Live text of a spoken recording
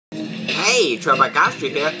Hey, Trapagashi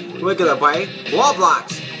here. We're gonna play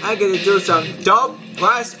Roblox. I'm gonna do some don't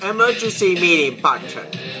press emergency meeting button.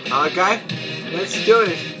 Okay? Let's do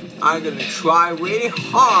it. I'm gonna try really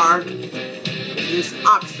hard these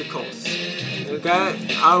obstacles. Okay?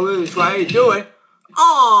 I'm really try to do it.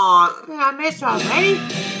 Oh, I missed already.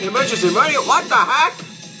 Emergency meeting? What the heck?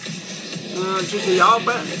 Just the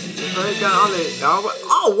open.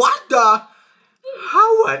 Oh, what the?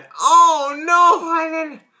 Howard! Oh no! I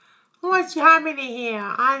didn't. What's happening here?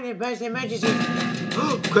 I'm the best emergency.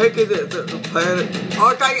 Quick, the planet.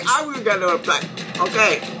 Okay, I will get to play.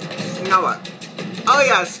 Okay, you know what? Oh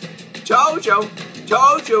yes, Jojo.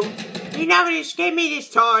 You never escaped me this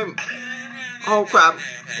time. Oh crap!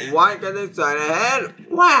 Why get this ahead?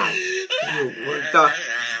 What? What the?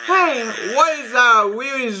 Hey, what is that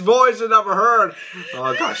weirdest voice I never heard?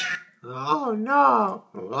 Oh gosh. Oh no!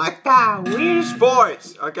 What the weirdest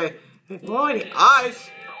voice? Okay, boy, the eyes.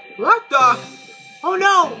 What the? Oh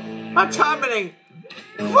no! What's happening?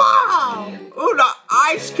 Wow! Oh, the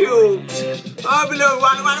ice cubes! Oh no!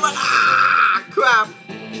 Run! Ah! Crap!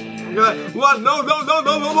 Run! No!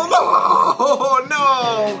 Oh no!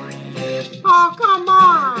 Oh come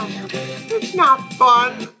on! It's not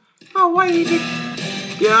fun. Oh, what you did?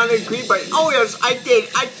 Get on the green button. Oh yes, I did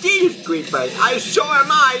use green button. I sure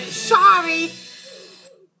am sorry.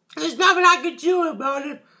 There's nothing I can do about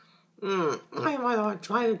it. I want to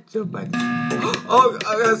try to do but oh,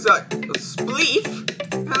 there's a spleef.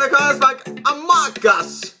 And the color's like Among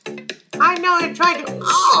Us. I know I tried to.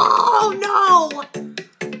 Oh no!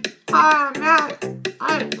 Ah man,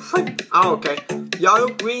 oh, okay. Yellow,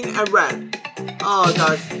 green, and red. Oh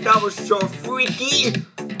gosh, that was so freaky.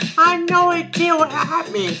 I have no idea what that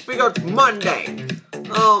means because it's Monday.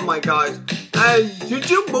 Oh my gosh. Did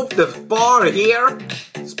you move the bar here?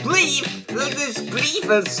 Spleef? This spleef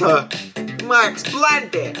is like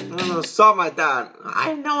splendid. Something like that.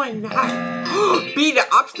 I know it not. Beat the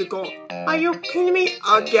obstacle. Are you kidding me?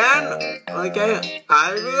 Again? Okay.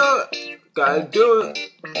 I will gotta do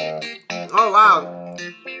it. Oh wow.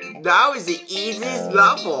 That was the easiest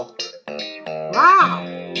level. Wow.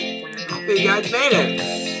 I think you guys made it.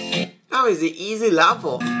 That was the easy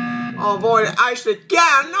level. Oh boy, the ice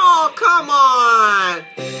again. Oh, come on.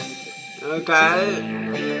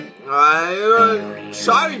 Okay.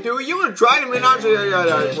 Sorry, dude. You were trying to win on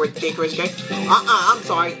ridiculous game. I'm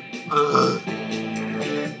sorry.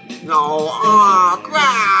 No. Oh,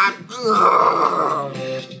 crap.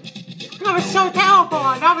 That was so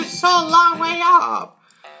terrible. That was so long way up.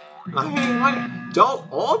 Don't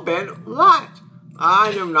open. What?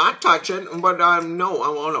 I am not touching, but no, I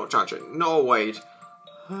won't not touch it. No, wait.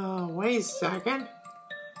 Wait a second.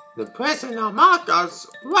 The person Among Us?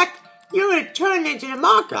 What? You were turned into the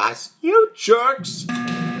Among Us? You jerks!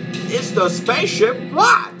 It's the spaceship.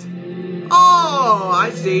 What? Oh,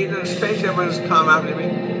 I see. The spaceship has come after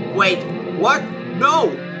me. Wait, what?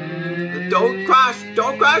 No! Don't crash!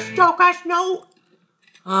 Don't crash! Don't crash! No!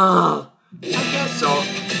 Oh, I guess so.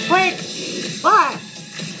 Wait, what?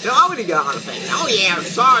 No, I'm gonna get on the thing. Oh yeah,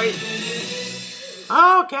 sorry.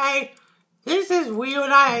 Okay. This is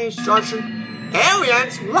weird instruction.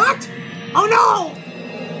 Aliens? What? Oh no!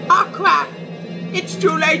 Oh crap! It's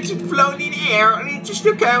too late to float in the air and it's just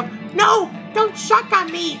okay. No! Don't suck on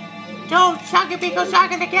me! Don't suck it because I'm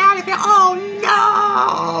gonna get out of here. Oh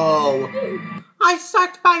no! I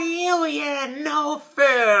sucked by the alien. No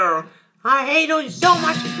fair. I hate you so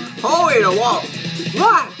much. Hold it a wall.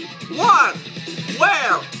 What? What?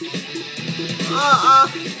 Where?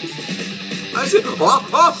 I said, oh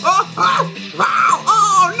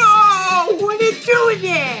no! What are you doing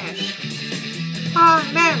there? Oh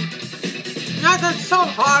man, that's so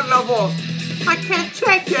hard level. I can't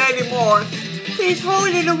take it anymore. This whole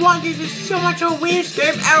little one is so much a weirdest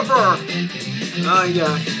game ever. Oh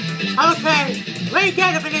yeah. Okay, we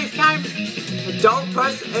get it for this time. Don't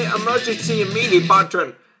press an emergency meeting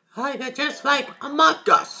button. They're just like Among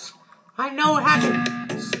Us. I know how to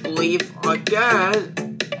spleef again.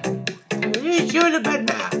 You should have been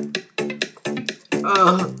there.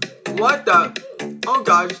 What the? Oh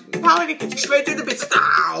gosh, now he gets straight to the business.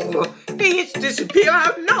 Ow! He just disappeared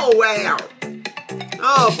out of nowhere.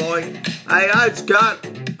 Oh boy, I just got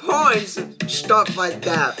points and stuff like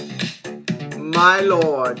that. My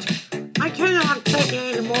lord. I cannot take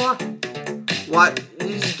it anymore. What? Did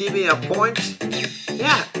you just give me a point?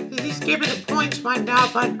 Yeah, you just give me the points right now,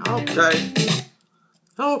 but okay.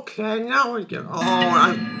 Okay, now we get.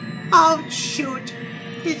 Oh shoot!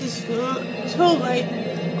 This is too late.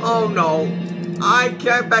 Oh no! I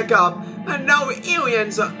can't back up, and now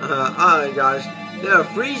aliens. Oh gosh, there are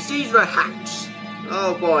 3 seasonal hats.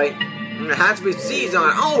 Oh boy, hats with C's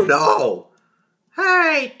on. Oh no!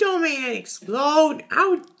 Hey, don't make it explode.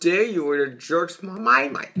 How dare you with a jerk's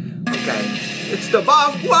mind. Okay, it's the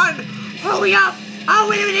bomb. One. Hurry up. Oh,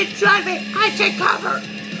 wait a minute, drive it. I take cover.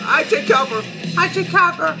 I take cover. I take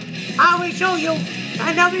cover. I will show you.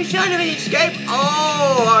 Another son of an escape.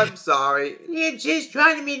 Oh, I'm sorry. You're just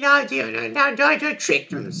trying to be naughty and now trying to trick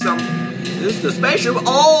them. This is the spaceship.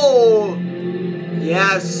 Oh,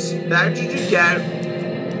 yes. That you get.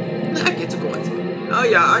 I get some coins. Oh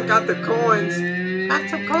yeah, I got the coins. Got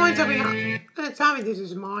some coins over here. Tell me this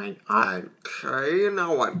is mine. Okay, you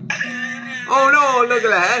know what? Oh no, look at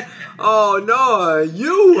that. Oh no,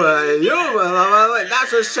 you,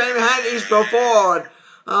 that's the same hand as before.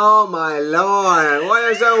 Oh my lord, what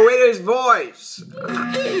is that weirdest voice?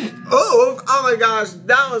 Oof, oh my gosh,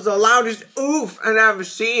 that was the loudest oof I've ever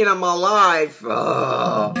seen in my life.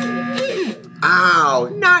 Oh. Ow,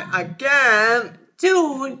 not again.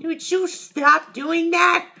 Dude, would you stop doing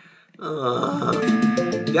that?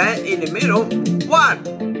 That in the middle? What?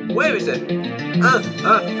 Where is it?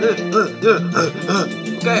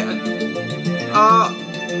 Okay.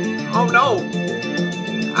 Oh no.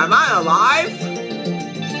 Am I alive?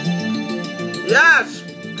 Yes,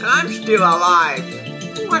 I'm still alive.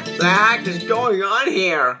 What the heck is going on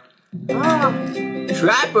here?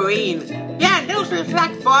 Trampoline. Yeah, those look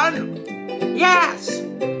like fun. Yes.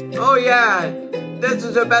 Oh yeah, this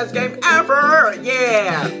is the best game ever.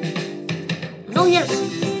 Yeah. Oh yes.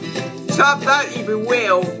 Stop that if you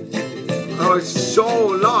will. Oh, it's so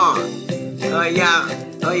long. Yeah.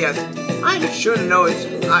 Oh yes. I should know it's.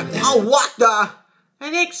 Oh, what the?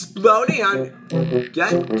 An exploding.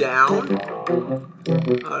 Get down.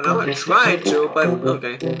 Oh no, I'm trying to, but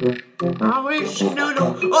okay. Oh, it's no.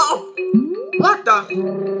 Oh, what the?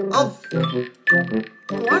 Oh,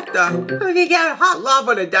 what the? Oh, they got hot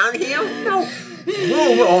lava down here? No.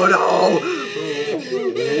 Oh no.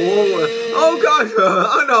 Oh god.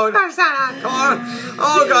 Oh no, that's not a car.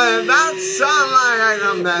 Oh god, that sounds like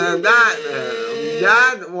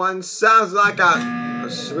that one sounds like a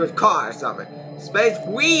car or something. Space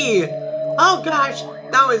Wii. Oh gosh,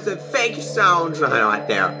 that was a fake sound right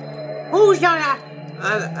there. Who's gonna?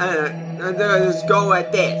 Let's go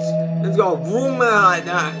at this. Let's go vroom like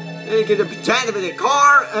that. You get to pretend to be the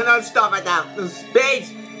car and then stuff like that. The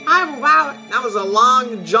space. Wow, that was a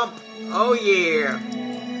long jump. Oh yeah.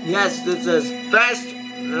 Yes, this is best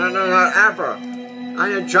ever.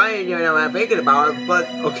 I'm trying, I'm thinking about it, but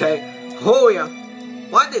okay. Oh yeah.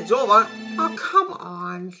 What? It's over. Oh, come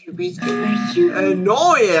on.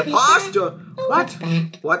 No, imposter. What?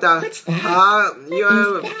 What the?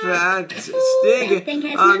 You're fat, sticky.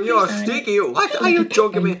 You're sticky. What are you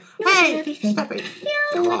joking me? Hey, stop it.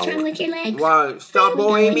 What's wrong with your legs? Well, stop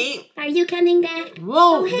bullying me. Are you coming back?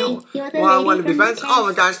 Whoa, no. Well, I want to be friends. Oh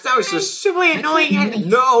my gosh, that was just super annoying.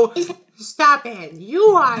 No. Stop it.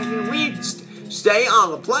 You are the weird. Stay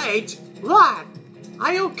on the plate. What?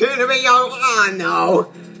 Are you kidding me? Oh, no.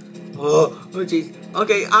 Oh jeez.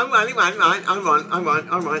 Okay, I'm running.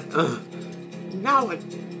 No,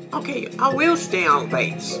 okay, I will stay on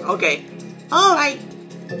base. Okay. Alright.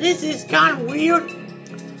 This is kind of weird.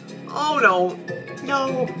 Oh no.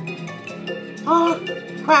 No. Oh,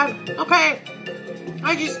 crap. Okay.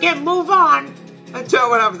 I just can't move on. Until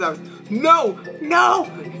what happens. No.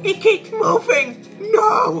 It keeps moving.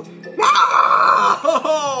 No.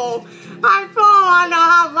 I fall on the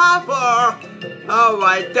lava.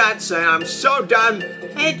 Alright, that's it. I'm so done.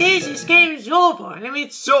 Hey, this game is over. I mean,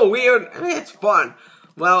 it's so weird. I mean, it's fun.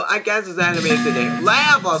 Well, I guess it's anime today.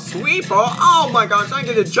 Lava sweeper. Oh my gosh, I'm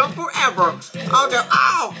gonna jump forever. Okay.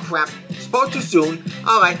 Oh crap. Spoke too soon.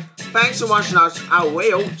 Alright. Thanks for watching us. I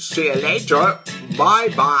will see you later. Bye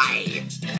bye.